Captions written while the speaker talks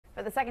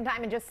For the second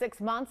time in just 6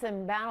 months,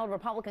 embattled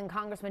Republican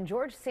Congressman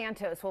George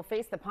Santos will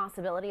face the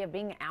possibility of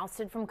being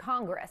ousted from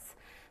Congress.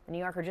 The New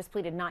Yorker just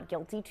pleaded not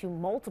guilty to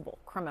multiple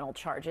criminal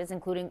charges,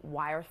 including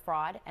wire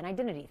fraud and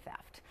identity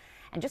theft.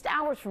 And just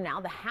hours from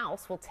now, the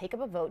House will take up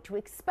a vote to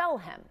expel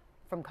him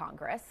from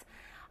Congress.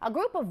 A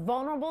group of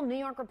vulnerable New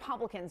York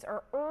Republicans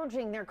are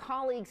urging their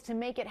colleagues to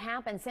make it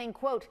happen, saying,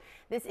 quote,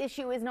 "This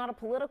issue is not a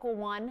political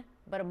one,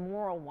 but a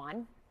moral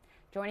one."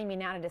 Joining me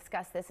now to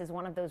discuss this is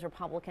one of those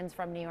Republicans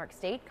from New York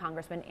State,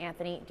 Congressman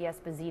Anthony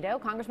D'Esposito.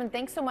 Congressman,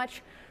 thanks so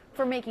much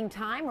for making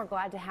time. We're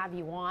glad to have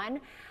you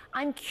on.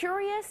 I'm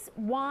curious,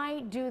 why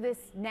do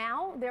this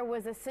now? There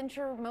was a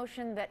censure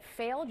motion that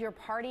failed. Your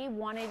party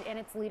wanted, and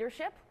its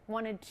leadership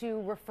wanted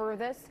to refer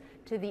this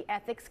to the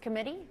Ethics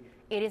Committee.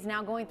 It is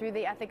now going through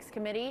the Ethics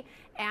Committee,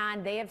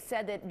 and they have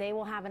said that they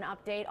will have an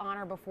update on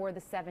or before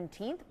the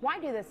 17th. Why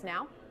do this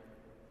now?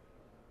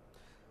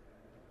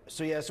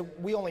 So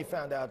we only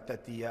found out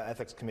that the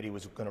Ethics Committee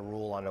was going to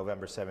rule on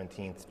November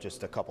 17th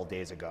just a couple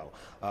days ago.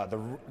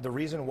 The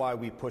reason why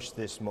we pushed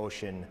this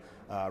motion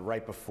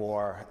right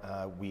before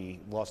we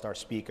lost our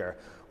speaker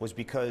was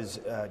because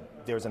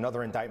there was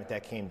another indictment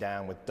that came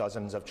down with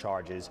dozens of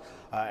charges.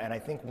 And I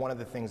think one of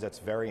the things that's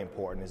very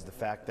important is the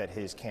fact that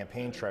his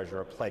campaign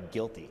treasurer pled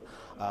guilty.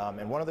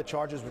 And one of the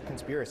charges was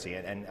conspiracy.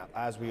 And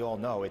as we all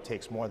know, it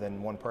takes more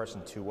than one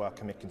person to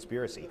commit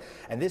conspiracy.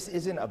 And this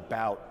isn't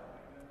about,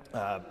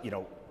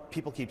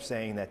 people keep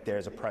saying that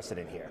there's a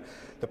precedent here.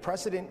 The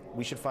precedent,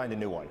 we should find a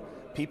new one.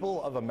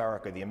 People of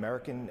America, the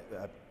American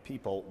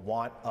people,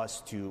 want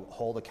us to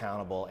hold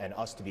accountable and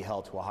us to be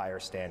held to a higher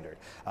standard.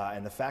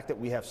 And the fact that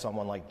we have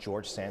someone like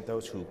George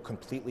Santos, who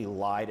completely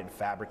lied and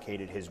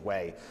fabricated his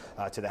way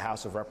to the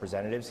House of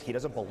Representatives, he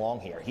doesn't belong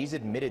here. He's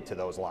admitted to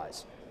those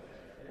lies.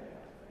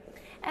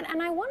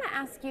 And I want to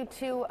ask you,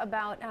 too,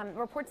 about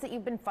reports that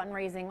you've been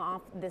fundraising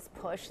off this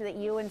push, that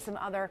you and some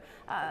other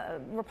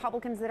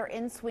Republicans that are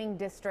in swing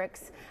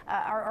districts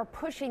are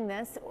pushing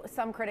this.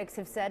 Some critics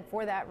have said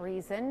for that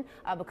reason,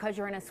 because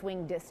you're in a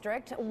swing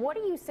district. What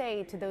do you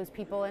say to those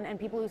people and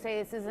people who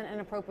say this isn't an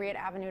appropriate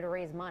avenue to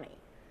raise money?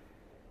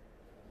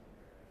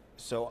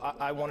 So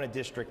I won a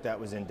district that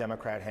was in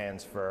Democrat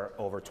hands for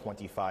over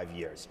 25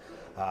 years.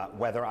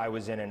 Whether I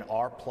was in an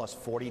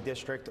R+40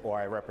 district or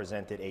I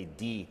represented a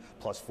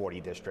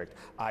D+40 district,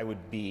 I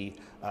would be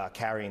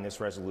carrying this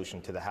resolution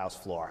to the House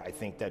floor. I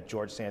think that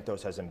George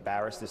Santos has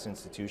embarrassed this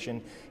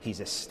institution. He's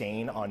a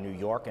stain on New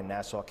York and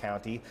Nassau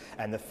County.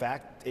 And the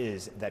fact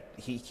is that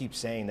he keeps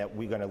saying that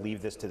we're going to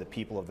leave this to the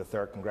people of the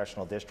 3rd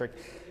Congressional District.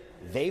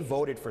 They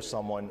voted for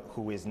someone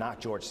who is not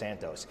George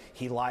Santos.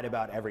 He lied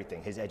about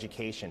everything, his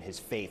education, his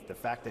faith, the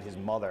fact that his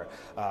mother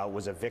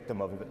was a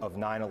victim of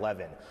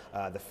 9/11,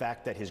 the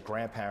fact that his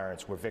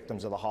grandparents were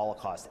victims of the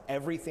Holocaust.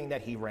 Everything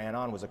that he ran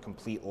on was a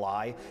complete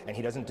lie, and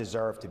he doesn't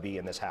deserve to be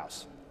in this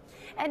House.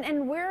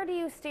 And where do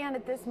you stand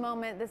at this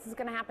moment? This is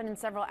going to happen in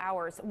several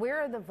hours. Where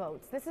are the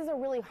votes? This is a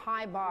really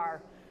high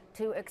bar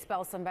to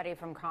expel somebody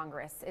from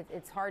Congress.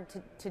 It's hard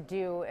to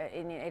do,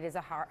 and it is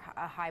a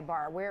high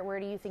bar. Where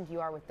do you think you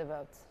are with the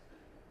votes?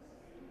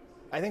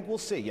 I think we'll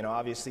see.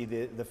 Obviously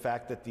the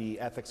fact that the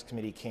Ethics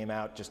Committee came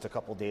out just a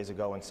couple days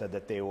ago and said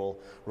that they will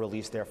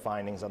release their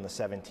findings on the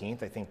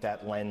 17th, I think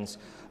that lends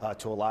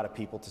to a lot of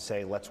people to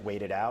say, let's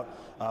wait it out.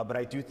 But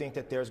I do think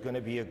that there's going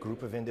to be a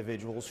group of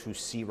individuals who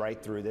see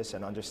right through this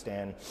and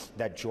understand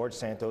that George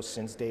Santos,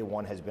 since day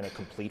one, has been a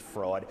complete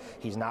fraud.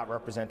 He's not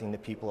representing the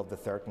people of the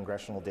 3rd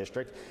Congressional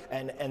District.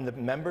 And the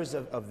members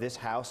of this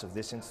House, of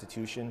this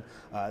institution,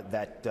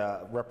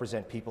 that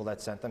represent people that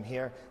sent them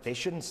here, they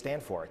shouldn't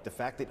stand for it. The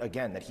fact that,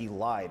 again, that he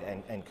lied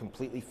and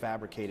completely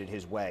fabricated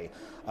his way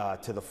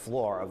to the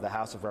floor of the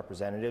House of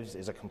Representatives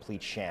is a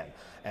complete sham.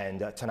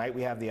 And tonight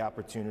we have the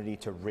opportunity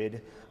to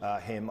rid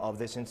him of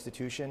this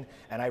institution.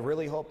 And I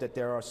really hope that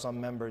there are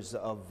some members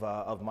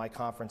of my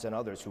conference and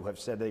others who have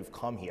said they've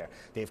come here.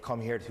 They've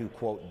come here to,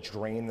 quote,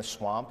 drain the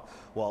swamp.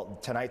 Well,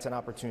 tonight's an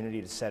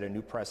opportunity to set a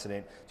new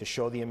precedent, to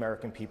show the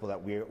American people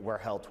that we're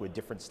held to a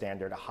different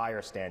standard, a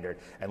higher standard,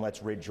 and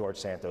let's rid George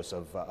Santos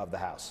of the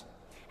House.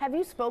 Have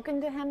you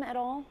spoken to him at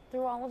all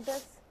through all of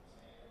this?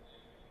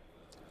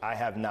 I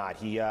have not.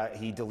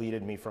 He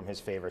deleted me from his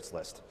favorites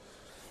list.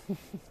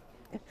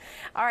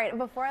 All right,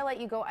 before I let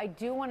you go, I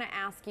do want to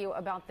ask you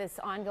about this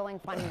ongoing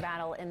funding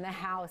battle in the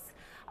House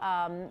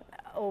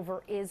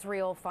over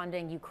Israel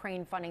funding,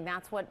 Ukraine funding.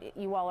 That's what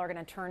you all are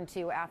going to turn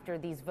to after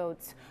these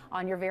votes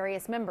on your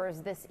various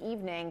members this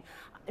evening.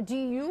 Do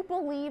you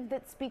believe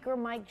that Speaker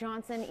Mike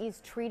Johnson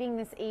is treating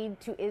this aid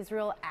to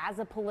Israel as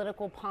a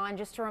political pawn?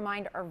 Just to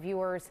remind our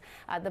viewers,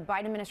 the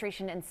Biden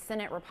administration and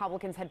Senate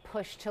Republicans had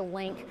pushed to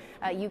link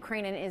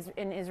Ukraine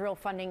and Israel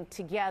funding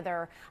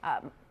together.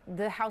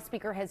 The House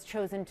Speaker has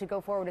chosen to go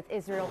forward with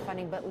Israel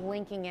funding, but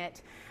linking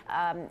it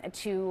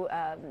to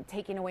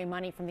taking away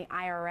money from the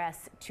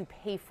IRS to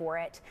pay for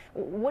it.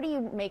 What do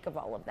you make of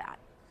all of that?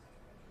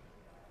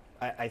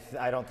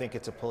 I don't think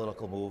it's a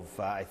political move.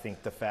 I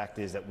think the fact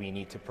is that we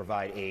need to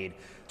provide aid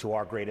to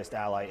our greatest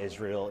ally,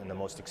 Israel, in the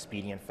most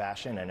expedient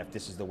fashion. And if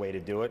this is the way to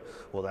do it,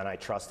 well, then I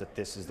trust that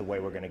this is the way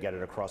we're going to get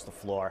it across the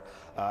floor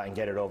and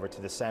get it over to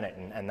the Senate.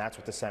 And that's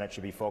what the Senate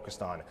should be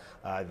focused on.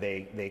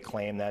 They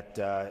claim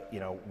that,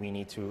 we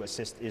need to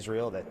assist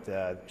Israel,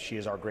 that she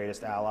is our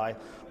greatest ally.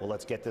 Well,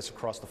 let's get this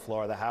across the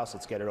floor of the House.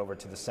 Let's get it over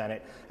to the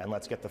Senate, and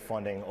let's get the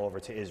funding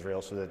over to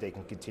Israel so that they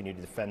can continue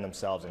to defend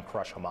themselves and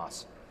crush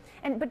Hamas.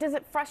 But does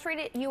it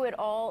frustrate you at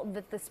all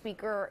that the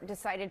Speaker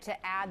decided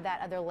to add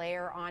that other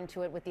layer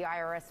onto it with the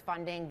IRS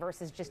funding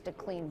versus just a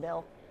clean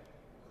bill?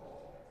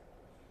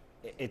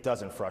 It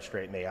doesn't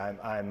frustrate me.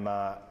 I'm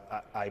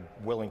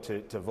willing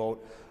to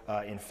vote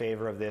in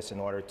favor of this in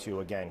order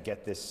to, again,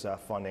 get this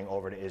funding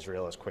over to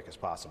Israel as quick as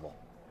possible.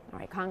 All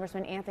right,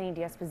 Congressman Anthony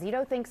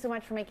D'Esposito, thanks so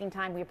much for making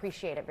time. We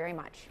appreciate it very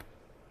much.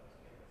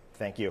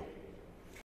 Thank you.